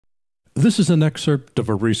This is an excerpt of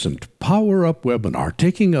a recent Power Up webinar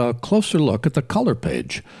taking a closer look at the color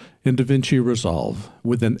page in DaVinci Resolve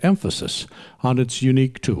with an emphasis on its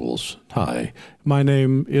unique tools. Hi, my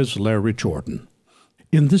name is Larry Jordan.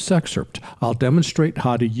 In this excerpt, I'll demonstrate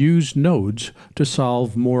how to use nodes to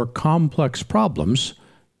solve more complex problems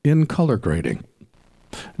in color grading.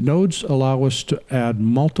 Nodes allow us to add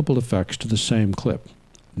multiple effects to the same clip,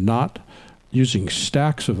 not using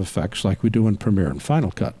stacks of effects like we do in Premiere and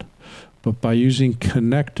Final Cut, but by using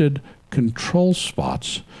connected control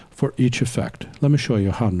spots for each effect. Let me show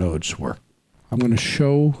you how nodes work. I'm going to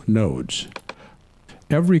show nodes.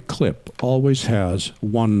 Every clip always has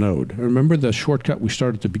one node. Remember the shortcut we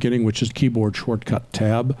started at the beginning, which is keyboard shortcut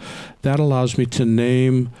tab? That allows me to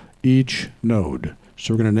name each node.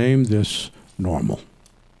 So we're going to name this normal.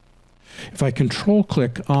 If I control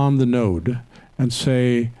click on the node and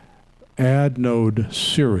say add node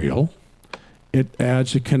serial, it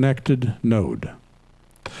adds a connected node.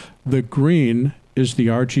 The green is the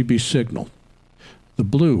RGB signal. The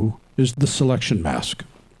blue is the selection mask.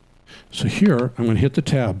 So here, I'm going to hit the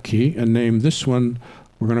tab key and name this one,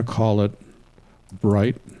 we're going to call it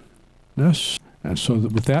brightness. And so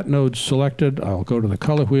with that node selected, I'll go to the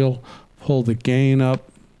color wheel, pull the gain up,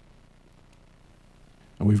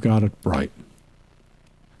 and we've got it bright.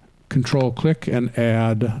 Control click and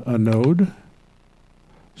add a node.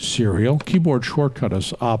 Serial. Keyboard shortcut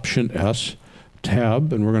is Option S,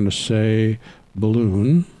 tab, and we're going to say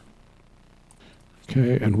balloon.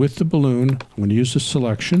 Okay, and with the balloon, I'm going to use the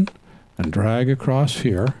selection and drag across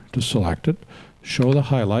here to select it, show the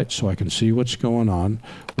highlight so I can see what's going on.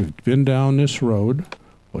 We've been down this road.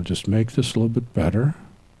 We'll just make this a little bit better.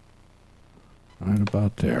 Right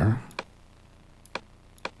about there.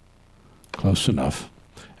 Close enough.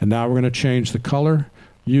 And now we're going to change the color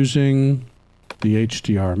using the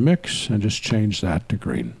HDR mix and just change that to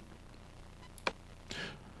green.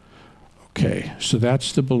 Okay, so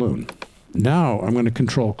that's the balloon. Now I'm going to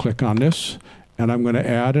control click on this and I'm going to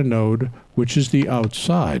add a node which is the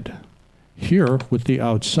outside. Here with the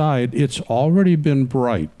outside, it's already been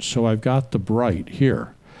bright, so I've got the bright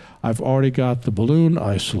here. I've already got the balloon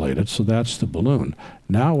isolated, so that's the balloon.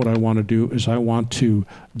 Now what I want to do is I want to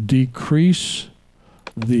decrease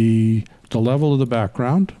the level of the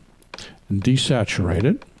background and desaturate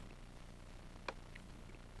it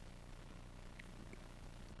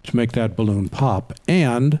to make that balloon pop,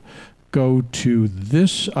 and go to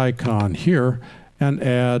this icon here and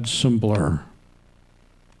add some blur.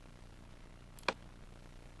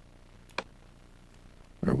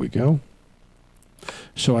 There we go.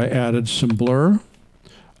 So I added some blur,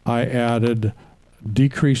 I added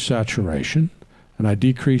decreased saturation, and I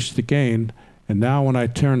decreased the gain, and now when I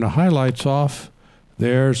turn the highlights off,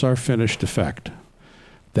 there's our finished effect.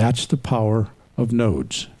 That's the power of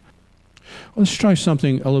nodes. Let's try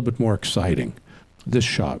something a little bit more exciting. This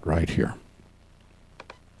shot right here.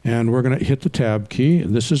 And we're going to hit the tab key.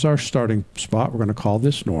 And this is our starting spot. We're going to call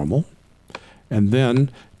this normal. And then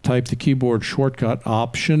type the keyboard shortcut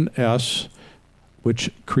Option S, which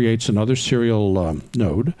creates another serial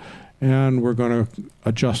node. And we're going to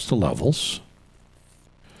adjust the levels.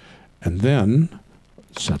 And then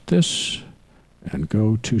set this and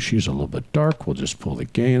go to, she's a little bit dark. We'll just pull the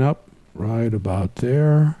gain up right about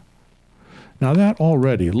there. Now that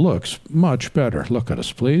already looks much better. Look at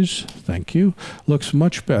us, please. Thank you. Looks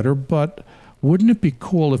much better, but wouldn't it be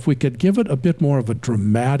cool if we could give it a bit more of a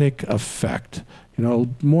dramatic effect? You know,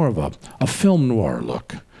 more of a film noir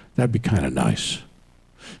look. That'd be kind of nice.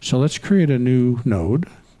 So let's create a new node.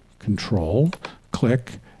 Control,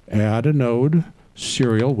 click, add a node,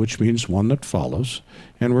 serial, which means one that follows.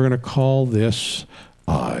 And we're going to call this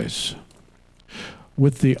eyes.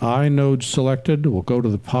 With the eye node selected, we'll go to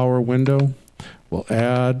the power window. We'll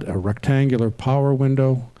add a rectangular power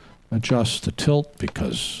window, adjust the tilt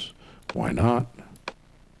because why not?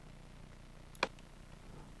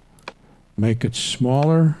 Make it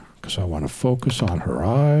smaller because I want to focus on her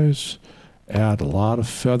eyes. Add a lot of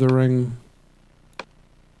feathering.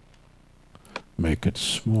 Make it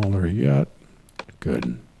smaller yet.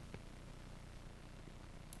 Good.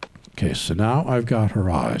 Okay, so now I've got her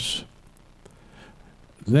eyes.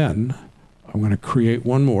 Then I'm going to create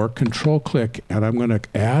one more, control click, and I'm going to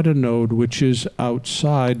add a node which is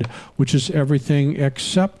outside, which is everything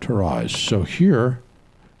except her eyes. So here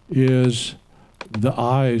is the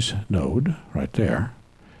eyes node right there,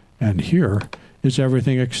 and here is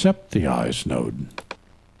everything except the eyes node.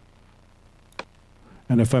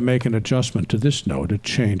 And if I make an adjustment to this node, it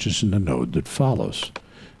changes in the node that follows.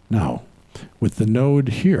 Now, with the node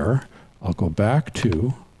here, I'll go back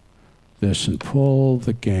to this and pull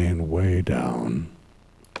the gain way down.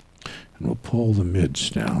 And we'll pull the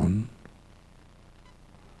mids down.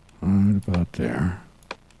 Right about there.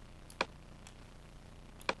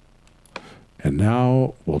 And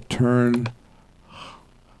now we'll turn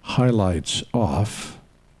highlights off.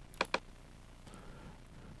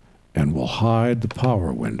 And we'll hide the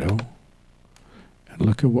power window. And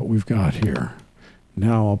look at what we've got here.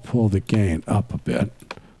 Now I'll pull the gain up a bit.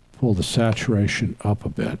 Pull the saturation up a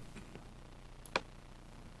bit.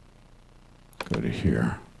 Go to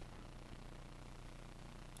here.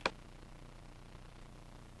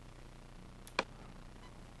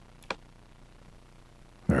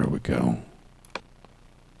 There we go.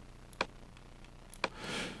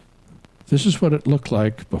 This is what it looked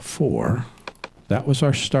like before. That was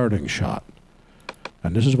our starting shot.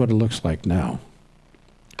 And this is what it looks like now.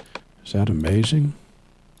 Is that amazing?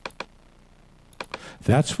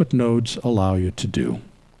 That's what nodes allow you to do.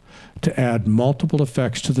 To add multiple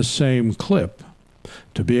effects to the same clip,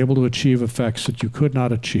 to be able to achieve effects that you could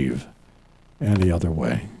not achieve any other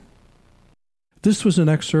way. This was an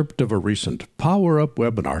excerpt of a recent Power Up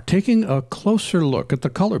webinar taking a closer look at the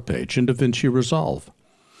color page in DaVinci Resolve.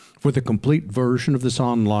 For the complete version of this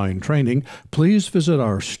online training, please visit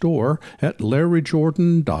our store at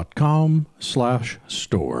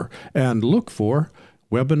larryjordan.com/store and look for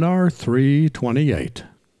Webinar 328.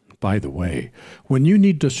 By the way, when you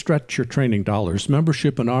need to stretch your training dollars,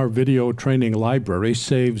 membership in our video training library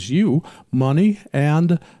saves you money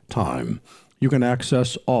and time. You can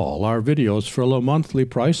access all our videos for a low monthly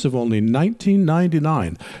price of only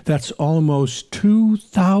 $19.99. That's almost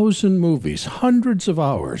 2,000 movies, hundreds of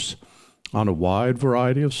hours, on a wide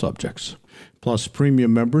variety of subjects. Plus,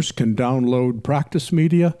 premium members can download practice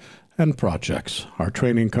media and projects. Our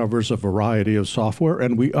training covers a variety of software,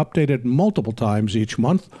 and we update it multiple times each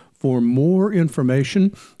month. For more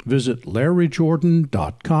information, visit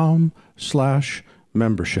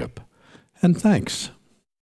larryjordan.com/membership. And thanks.